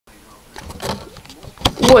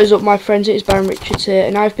What is up, my friends? It's Baron Richards here,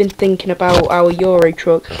 and I've been thinking about our Euro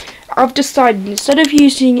truck. I've decided, instead of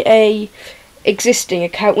using a existing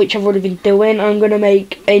account, which I've already been doing, I'm going to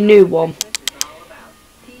make a new one.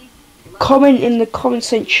 Comment in the comment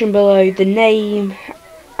section below the name.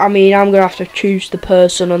 I mean, I'm going to have to choose the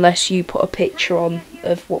person unless you put a picture on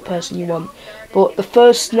of what person you want. But the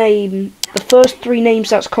first name, the first 3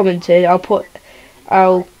 names that's commented,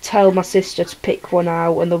 I'll tell my sister to pick one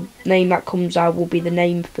out, and the name that comes out will be the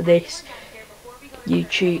name for this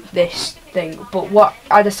this thing. But what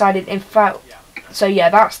I decided, in fact, so yeah,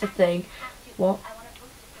 that's the thing. What?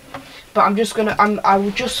 But I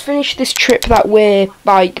will just finish this trip that we're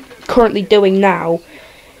currently doing now,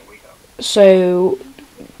 so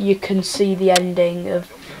you can see the ending of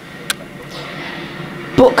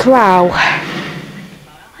Bucklow.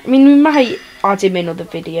 I mean, we might add him in other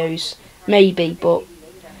videos. Maybe, but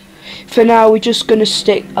for now we're just gonna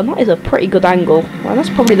stick. And that is a pretty good angle. Well,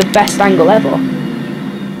 that's probably the best angle ever.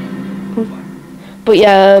 But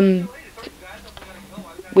yeah,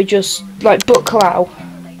 we just Bucklow.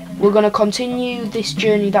 We're gonna continue this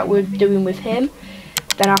journey that we're doing with him.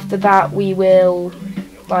 Then after that, we will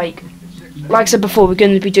like I said before, we're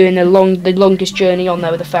going to be doing the longest journey on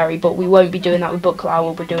there with a ferry. But we won't be doing that with Bucklow.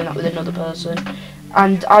 We'll be doing that with another person.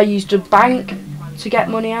 And I used a bank to get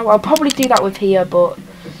money out. I'll probably do that with here, but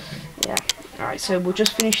yeah. Alright, so we'll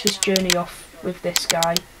just finish this journey off with this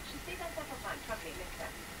guy.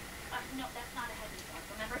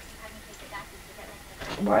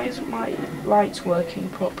 Why isn't my lights working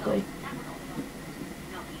properly?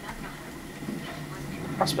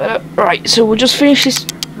 That's better. Right, so we'll just finish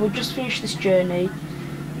this journey.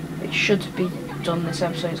 It should be done this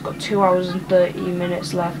episode. It's got 2 hours and 30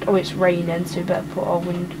 minutes left. Oh, it's raining, so we better put our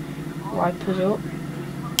wind wipers up.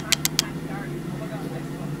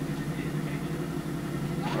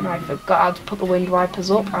 And I forgot how to put the wind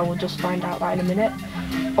wipers up. I will just find out that in a minute.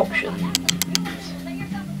 Options.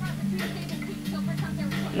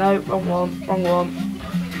 No, wrong one. Wrong one.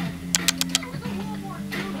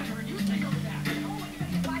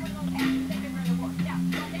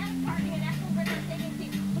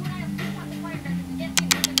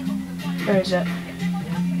 Where is it?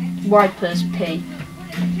 Wipers P.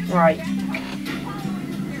 Right.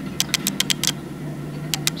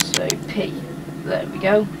 So P. There we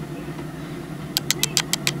go.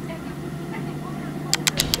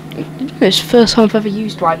 It's the first time I've ever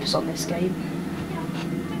used wipers on this game.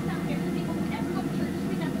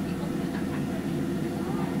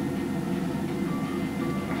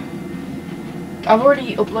 I've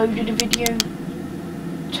already uploaded a video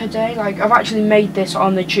today. I've actually made this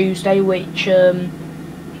on the Tuesday, which the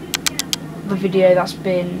video that's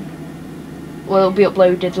been, well, it'll be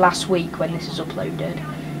uploaded last week when this is uploaded.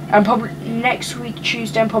 And probably next week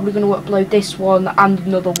Tuesday I'm probably going to upload this one and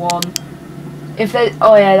another one. If there,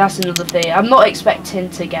 oh yeah, that's another thing. I'm not expecting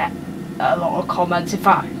to get a lot of comments. In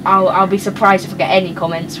fact, I'll be surprised if I get any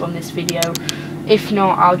comments from this video. If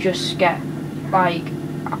not, I'll just get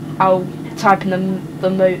I'll type in the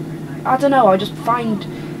note. I don't know. I'll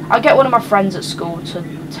get one of my friends at school to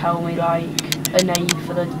tell me a name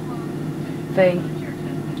for the thing.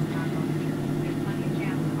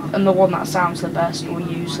 And the one that sounds the best, we'll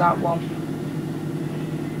use that one.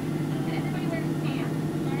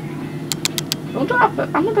 What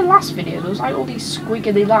happened? I remember the last video, there was all these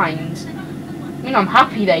squiggly lines. I mean, I'm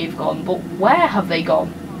happy they've gone, but where have they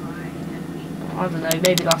gone? I don't know,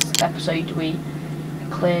 maybe last episode we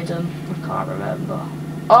cleared them. I can't remember.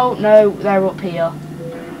 Oh, no, they're up here.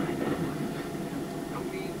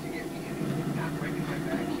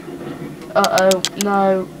 Uh-oh,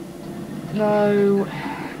 no. No.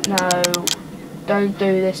 No, don't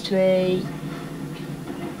do this to me.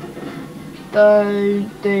 Don't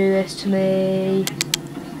do this to me.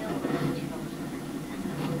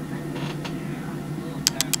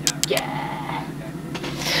 Yeah.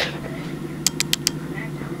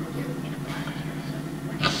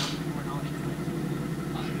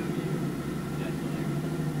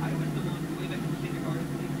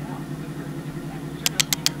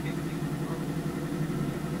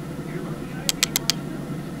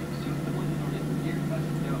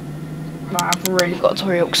 I've really got to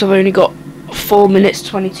hurry up because I've only got 4 minutes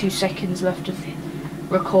 22 seconds left of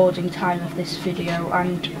recording time of this video,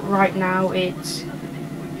 and right now it's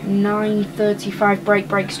 9:35.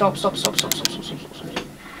 Break, stop.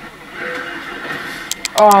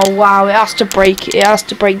 Oh wow, it has to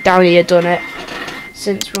break down here, done it,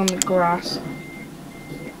 since we're on the grass.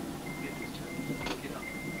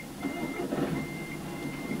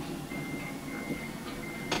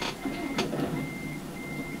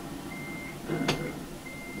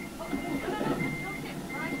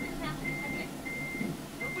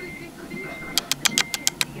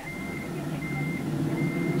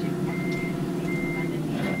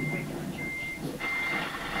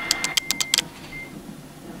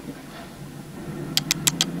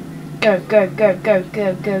 Go, go, go, go,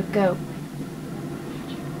 go, go, go.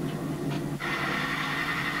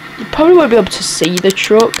 You probably won't be able to see the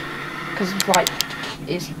truck because like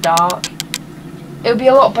it's dark. It'll be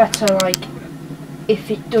a lot better like if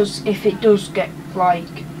it does get light.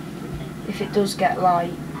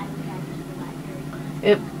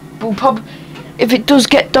 It will probably, if it does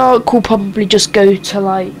get dark, we'll probably just go to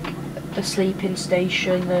like a sleeping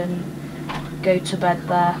station and go to bed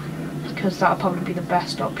there, because that'll probably be the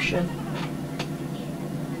best option.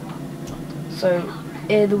 So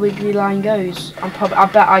here the wiggly line goes. I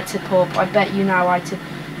bet I tip up. I bet you now I tip.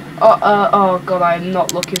 Oh god, I am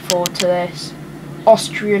not looking forward to this.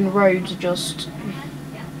 Austrian roads are just.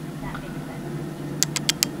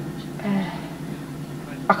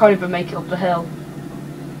 I can't even make it up the hill.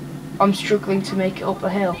 I'm struggling to make it up the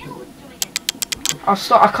hill. I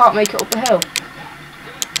can't make it up the hill.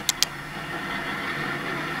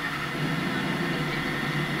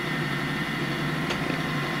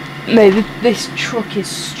 Maybe this truck is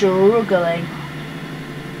struggling.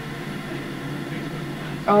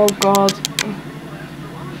 Oh god.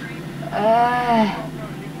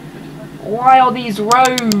 Why are these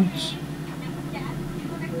roads?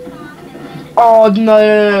 Oh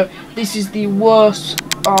no. This is the worst.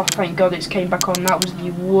 Oh thank god it's came back on. That was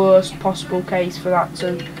the worst possible case for that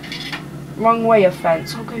to. Wrong way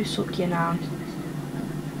offence. I'll go suck you now.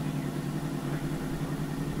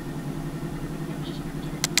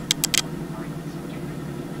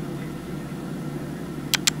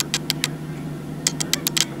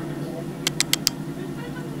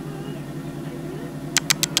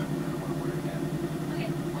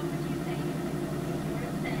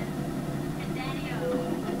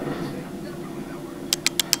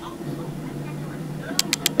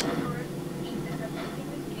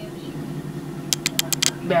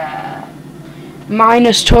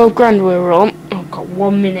 Minus 12 grand we were on. I've got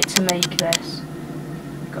 1 minute to make this.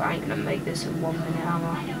 God, I ain't gonna make this in 1 minute, am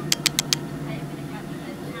I?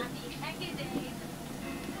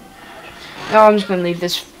 No, I'm just gonna leave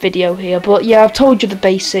this video here. But yeah, I've told you the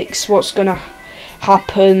basics, what's gonna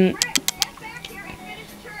happen.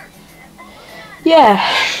 Yeah,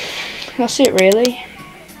 that's it really.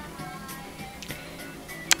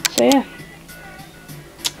 So yeah,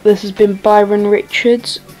 this has been Byron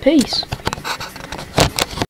Richards. Peace.